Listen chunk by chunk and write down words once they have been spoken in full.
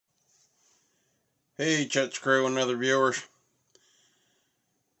Hey, Chet's Crew and other viewers.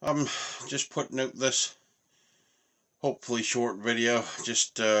 I'm just putting out this hopefully short video,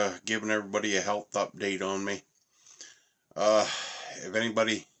 just giving everybody a health update on me. If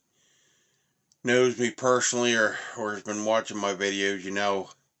anybody knows me personally or has been watching my videos, you know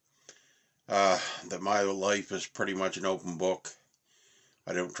that my life is pretty much an open book.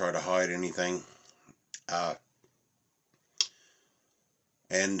 I don't try to hide anything.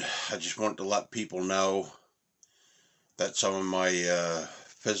 And I just want to let people know that some of my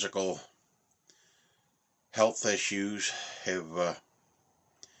physical health issues have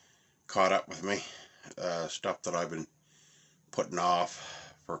caught up with me. Stuff that I've been putting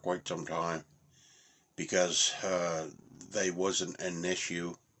off for quite some time because they wasn't an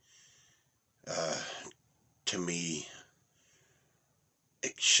issue to me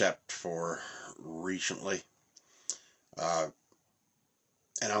except for recently.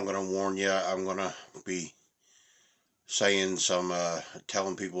 And I'm going to warn you, I'm going to be saying some,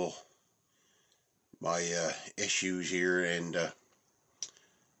 telling people my issues here, and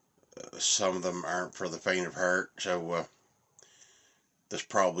some of them aren't for the faint of heart, so this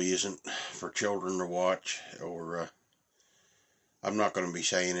probably isn't for children to watch, or I'm not going to be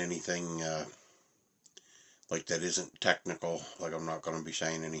saying anything like that isn't technical. Like, I'm not going to be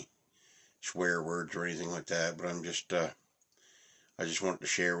saying any swear words or anything like that, but I'm just I just want to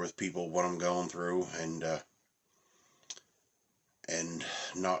share with people what I'm going through, and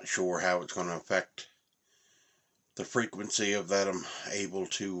not sure how it's going to affect the frequency of that I'm able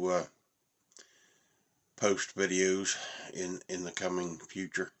to post videos in the coming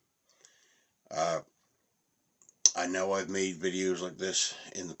future. I know I've made videos like this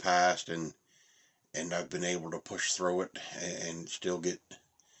in the past, and I've been able to push through it and still get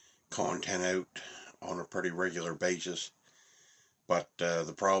content out on a pretty regular basis, but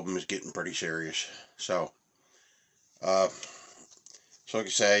the problem is getting pretty serious. So like I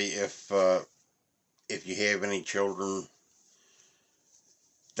say, if you have any children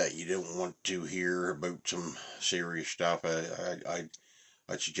that you don't want to hear about some serious stuff, I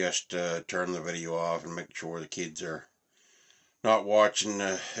suggest turn the video off and make sure the kids are not watching,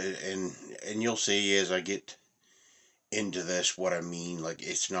 and you'll see as I get into this what I mean. Like,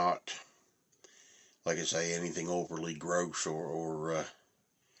 it's not, like I say, anything overly gross or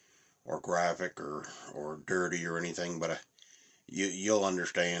graphic or dirty or anything, but you'll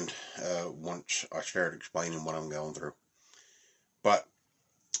understand once I start explaining what I'm going through. But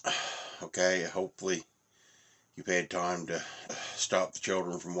okay, hopefully you've had time to stop the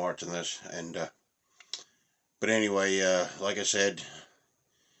children from watching this, and but anyway, like I said,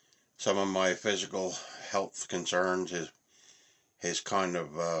 some of my physical health concerns has kind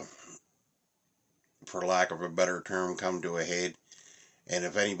of, for lack of a better term, come to a head. And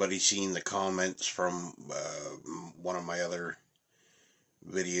if anybody's seen the comments from one of my other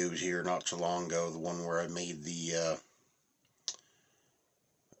videos here not so long ago, the one where I made the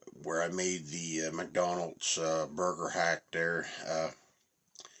McDonald's burger hack there,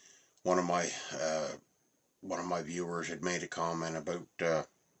 one of my viewers had made a comment about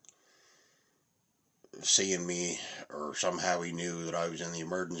seeing me, or somehow he knew that I was in the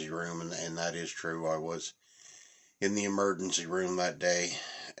emergency room, and that is true. I was in the emergency room that day,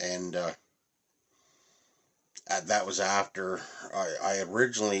 and that was after I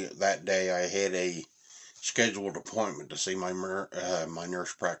originally that day I had a scheduled appointment to see my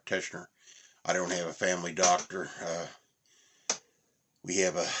nurse practitioner. I don't have a family doctor. We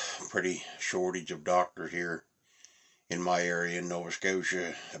have a pretty shortage of doctors here in my area in Nova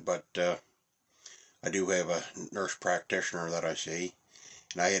Scotia, but I do have a nurse practitioner that I see,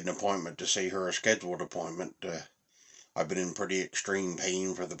 and I had an appointment to see her, a scheduled appointment. I've been in pretty extreme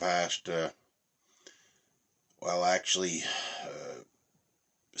pain for the past, well, actually,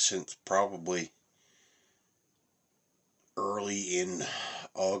 since probably early in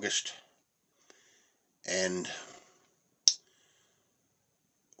August. And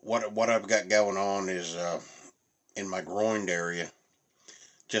what I've got going on is in my groin area,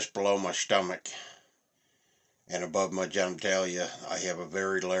 just below my stomach and above my genitalia, I have a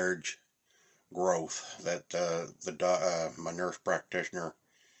very large growth that my nurse practitioner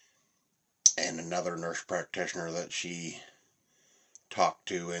and another nurse practitioner that she talked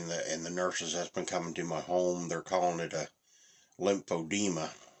to, and the nurses that's been coming to my home, they're calling it a lymphedema,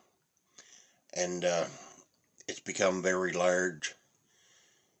 and it's become very large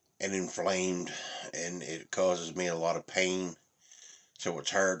and inflamed, and it causes me a lot of pain, so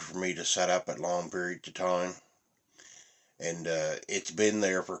it's hard for me to set up at long periods of time. And it's been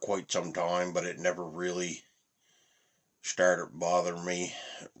there for quite some time, but it never really started bothering me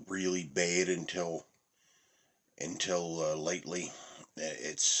really bad until until lately.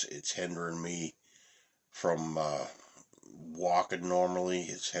 It's hindering me from walking normally.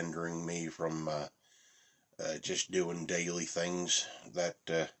 It's hindering me from just doing daily things that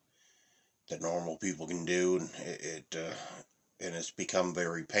that normal people can do, and and it's become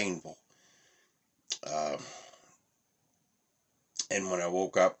very painful. Uh, and when I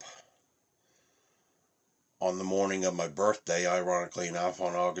woke up on the morning of my birthday, ironically enough,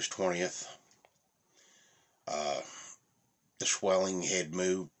 on August 20th, uh, the swelling had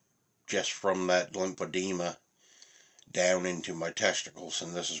moved just from that lymphedema down into my testicles,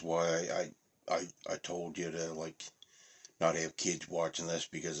 and this is why I told you to, like, not have kids watching this,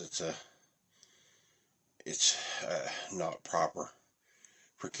 because it's not proper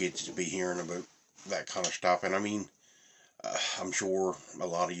for kids to be hearing about that kind of stuff. And I mean, I'm sure a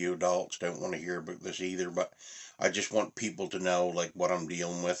lot of you adults don't want to hear about this either, but I just want people to know, like, what I'm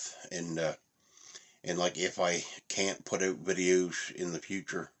dealing with, and like, if I can't put out videos in the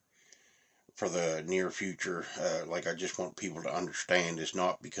future, for the near future, like, I just want people to understand it's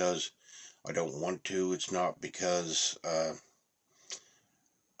not because I don't want to. It's not because I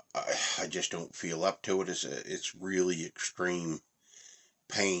just don't feel up to it. It's really extreme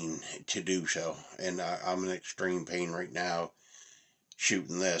pain to do so, and I'm in extreme pain right now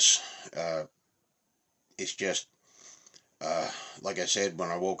shooting this. It's just, like I said, when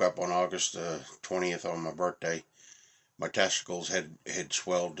I woke up on August 20th on my birthday, my testicles had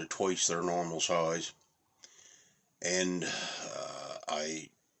swelled to twice their normal size, and I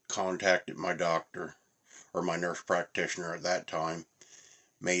contacted my doctor, or my nurse practitioner at that time,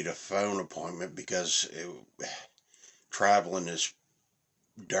 made a phone appointment, because traveling is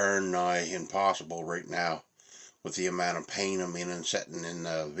darn nigh impossible right now with the amount of pain I'm in and sitting in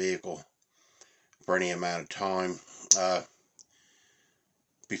the vehicle for any amount of time.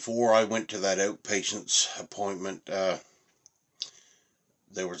 Before I went to that outpatient's appointment,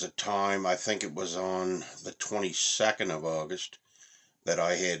 there was a time, I think it was on the 22nd of August, that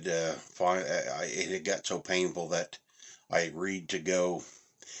I had it had got so painful that I agreed to go,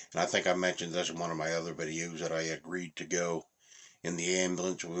 and I think I mentioned this in one of my other videos, that I agreed to go in the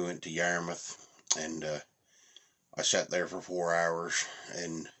ambulance. We went to Yarmouth, and I sat there for 4 hours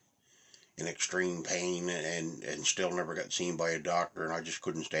and in extreme pain, and still never got seen by a doctor, and I just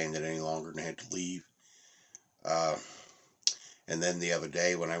couldn't stand it any longer and had to leave. And then the other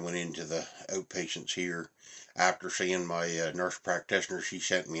day, when I went into the outpatients here, after seeing my nurse practitioner, she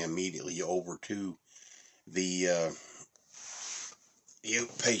sent me immediately over to the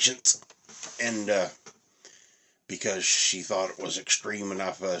outpatients, and because she thought it was extreme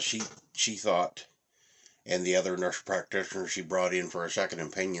enough, she thought, and the other nurse practitioner she brought in for a second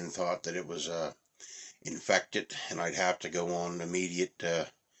opinion thought that it was infected, and I'd have to go on immediate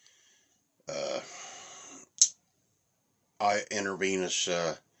intravenous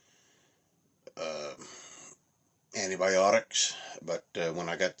antibiotics. But when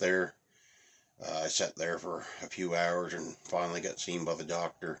I got there, I sat there for a few hours and finally got seen by the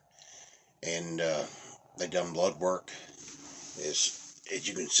doctor, and they done blood work. As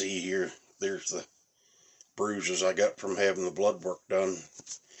you can see here, there's the bruises I got from having the blood work done.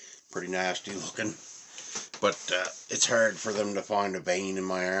 Pretty nasty looking. But it's hard for them to find a vein in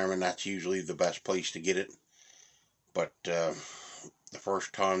my arm, and that's usually the best place to get it. But the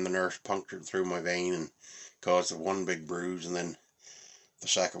first time, the nurse punctured through my vein and caused one big bruise, and then the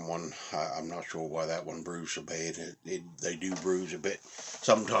second one, I'm not sure why that one bruised so bad. They do bruise a bit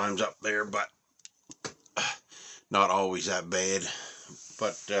sometimes up there, but not always that bad.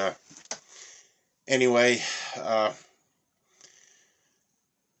 But anyway,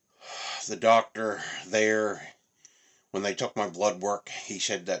 the doctor there, when they took my blood work, he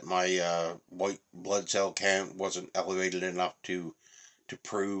said that my white blood cell count wasn't elevated enough to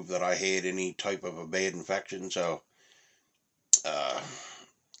prove that I had any type of a bad infection. So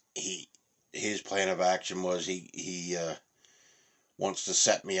his plan of action was he wants to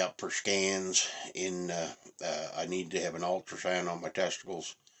set me up for scans. I need to have an ultrasound on my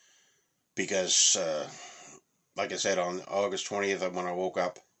testicles, because like I said, on August 20th, when I woke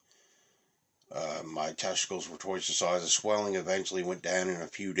up, my testicles were twice the size. The swelling eventually went down in a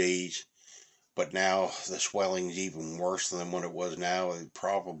few days, but now the swelling is even worse than what it was now. It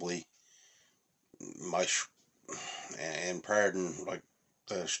probably, and pardon like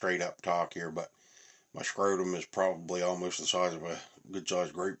the straight up talk here, but my scrotum is probably almost the size of a good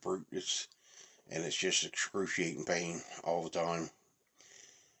sized grapefruit. And it's just excruciating pain all the time.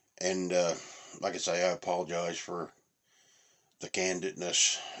 And like I say, I apologize for the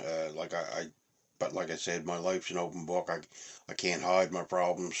candidness. But like I said, my life's an open book. I can't hide my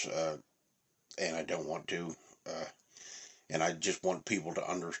problems, and I don't want to. And I just want people to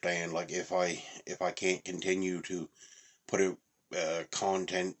understand, like, if I can't continue to put out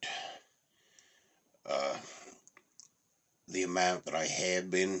content uh, the amount that I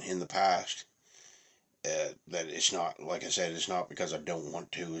have been in the past, that it's not, like I said, it's not because I don't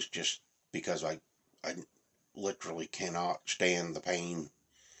want to, it's just because I literally cannot stand the pain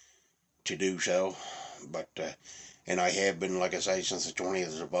to do so. But and I have been, like I say, since the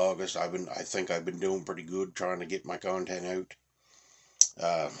 20th of August. I think I've been doing pretty good trying to get my content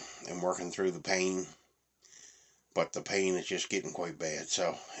out, and working through the pain, but the pain is just getting quite bad.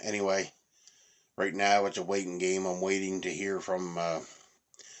 So anyway, right now it's a waiting game. I'm waiting to hear from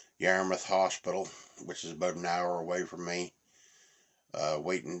Yarmouth Hospital, which is about an hour away from me,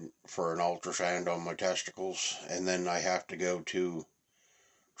 waiting for an ultrasound on my testicles, and then I have to go to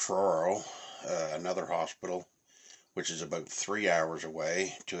Truro, another hospital, which is about 3 hours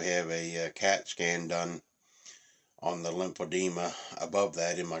away, to have a CAT scan done on the lymphedema above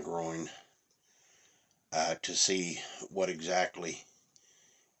that in my groin, to see what exactly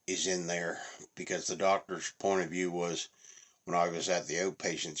is in there, because the doctor's point of view was, when I was at the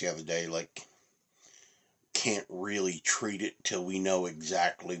outpatients the other day, like, can't really treat it till we know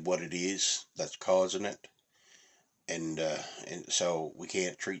exactly what it is that's causing it, and so we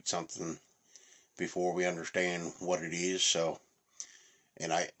can't treat something before we understand what it is. So,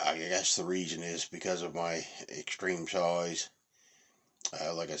 and I guess the reason is because of my extreme size.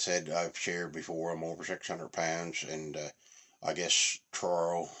 Like I said, I've shared before, I'm over 600 pounds, and I guess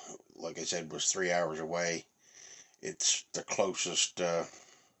Truro, like I said, was 3 hours away. It's the closest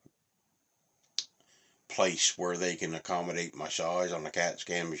place where they can accommodate my size on the CAT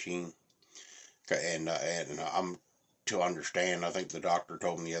scan machine. And I'm to understand, I think the doctor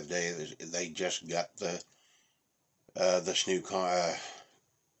told me the other day that they just got this new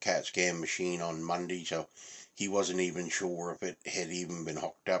CAT scan machine on Monday, so he wasn't even sure if it had even been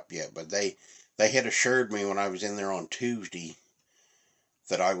hooked up yet. But they had assured me when I was in there on Tuesday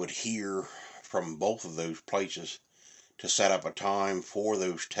that I would hear from both of those places to set up a time for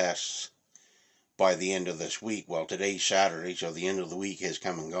those tests by the end of this week. Well, today's Saturday, so the end of the week has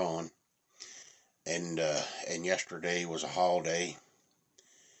come and gone, and yesterday was a holiday,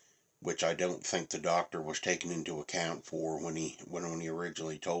 which I don't think the doctor was taking into account for when he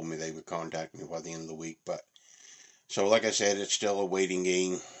originally told me they would contact me by the end of the week. But so, like I said, it's still a waiting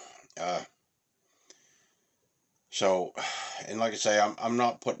game. So, and like I say, I'm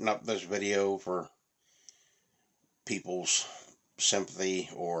not putting up this video for people's sympathy,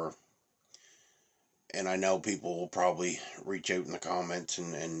 and I know people will probably reach out in the comments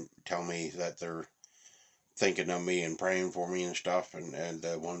and tell me that they're thinking of me and praying for me and stuff, and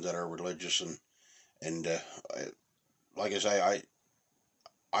the ones that are religious, and like I say,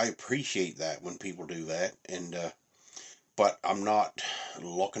 I appreciate that when people do that, and but I'm not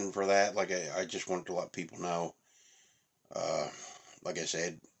looking for that. Like, I just want to let people know, like I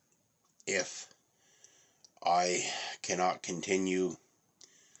said, if I cannot continue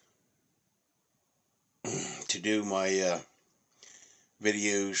to do my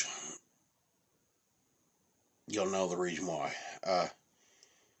videos, you'll know the reason why.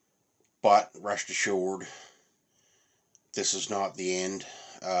 But rest assured, this is not the end.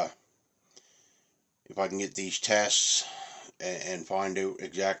 If I can get these tests and find out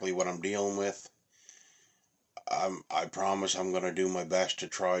exactly what I'm dealing with, I promise I'm going to do my best to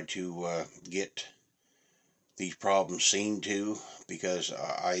try to get these problems seen to, because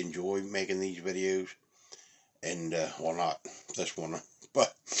I enjoy making these videos, and well, not this one,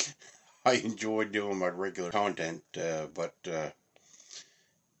 but I enjoy doing my regular content, but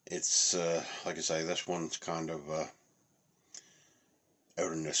it's like I say, this one's kind of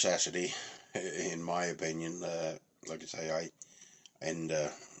out of necessity, in my opinion. Like I say,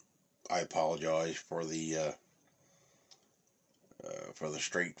 I apologize for the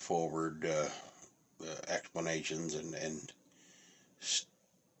straightforward explanations and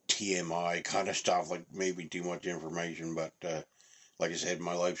TMI kind of stuff, like maybe too much information, but like I said,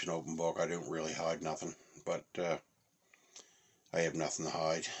 my life's an open book. I don't really hide nothing, but I have nothing to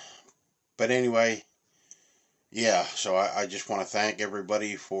hide. But anyway, yeah, so I just want to thank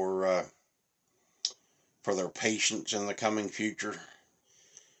everybody for their patience in the coming future,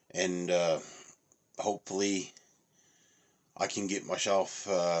 and hopefully I can get myself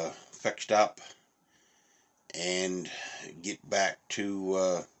fixed up and get back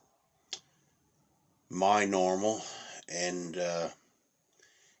to my normal, and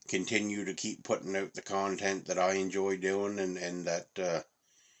continue to keep putting out the content that I enjoy doing, and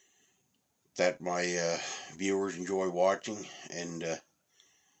that my viewers enjoy watching, and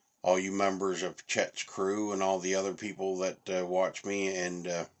all you members of Chet's crew and all the other people that watch me and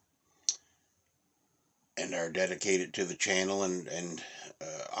are dedicated to the channel. And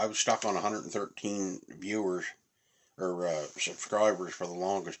I was stuck on 113 viewers or subscribers for the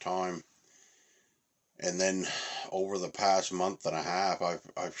longest time. And then over the past month and a half,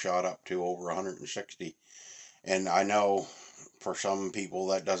 I've shot up to over 160. And I know for some people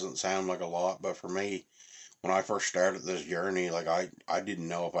that doesn't sound like a lot, but for me, when I first started this journey, like I didn't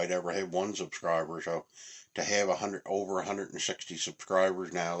know if I'd ever have one subscriber. So to have over 160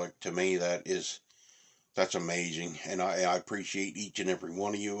 subscribers now, like to me, that's amazing. And I appreciate each and every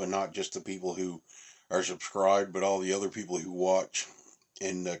one of you, and not just the people who are subscribed, but all the other people who watch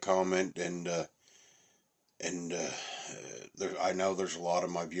and comment and I know there's a lot of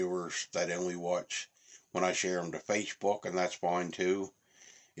my viewers that only watch when I share them to Facebook, and that's fine too.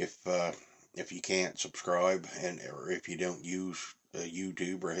 If you can't subscribe or if you don't use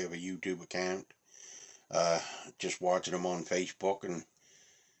YouTube or have a YouTube account, just watching them on Facebook and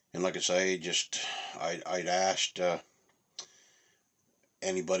like I say, I'd asked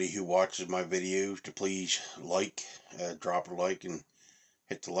anybody who watches my videos to please drop a like and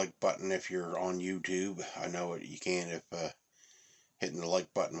hit the like button if you're on YouTube. I know you can't if hitting the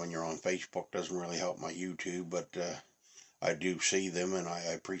like button when you're on Facebook doesn't really help my YouTube, but I do see them, and I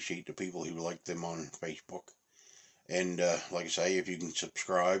appreciate the people who like them on Facebook. And like I say, if you can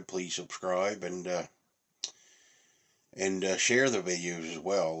subscribe, please subscribe, and share the videos as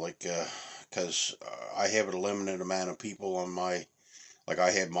well. Like, because I have a limited amount of people on my, like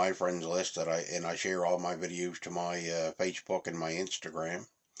I have my friends list that I share all my videos to my Facebook and my Instagram.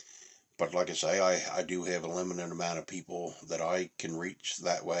 But like I say, I do have a limited amount of people that I can reach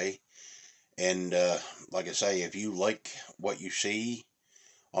that way. And like I say, if you like what you see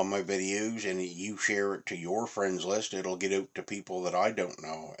on my videos and you share it to your friends list, it'll get out to people that I don't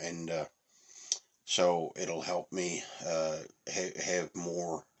know. And so it'll help me have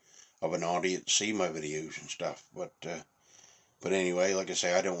more of an audience see my videos and stuff. But anyway, like I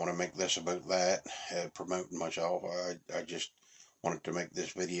say, I don't want to make this about that, promoting myself. I just wanted to make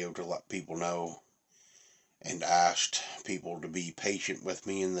this video to let people know, and asked people to be patient with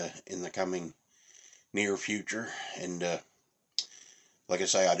me in the coming near future. And like I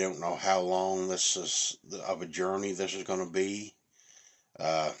say, I don't know how long this is of a journey this is going to be.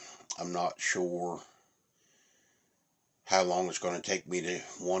 I'm not sure how long it's going to take me to,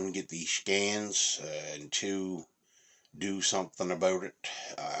 one, get these scans, and two, do something about it.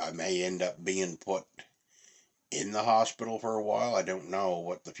 I may end up being put in the hospital for a while. I don't know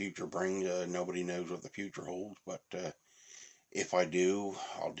what the future brings. Nobody knows what the future holds, but if I do,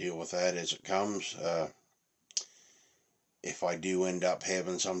 I'll deal with that as it comes. If I do end up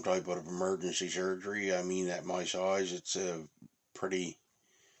having some type of emergency surgery, I mean, at my size, it's a pretty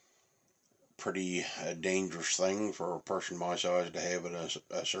dangerous thing for a person my size to have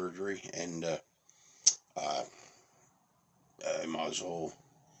a surgery, and I might as well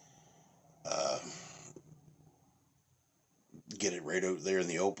get it right out there in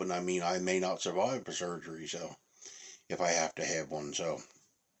the open. I mean, I may not survive the surgery, so if I have to have one, so,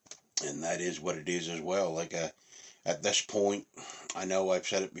 and that is what it is as well. Like, at this point, I know I've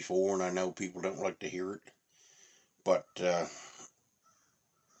said it before, and I know people don't like to hear it, but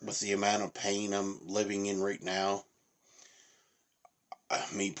with the amount of pain I'm living in right now,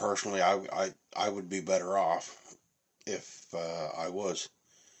 me personally, I would be better off if I was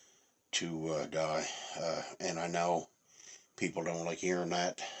to die, and I know people don't like hearing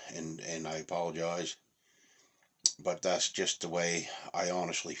that, and I apologize, but that's just the way I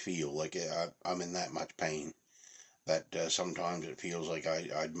honestly feel. Like, I'm in that much pain that sometimes it feels like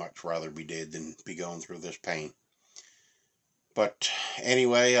I'd much rather be dead than be going through this pain. But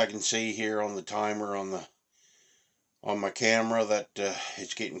anyway, I can see here on the timer on my camera that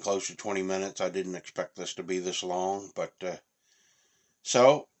it's getting close to 20 minutes. I didn't expect this to be this long, but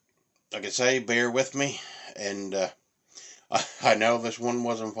so like I say, bear with me, and I know this one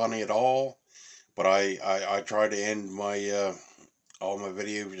wasn't funny at all, but I try to end my all my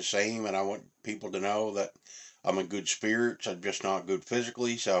videos the same, and I want people to know that I'm in good spirits. I'm just not good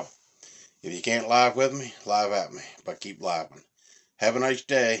physically, so if you can't laugh with me, laugh at me, but keep laughing. Have a nice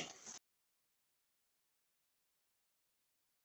day.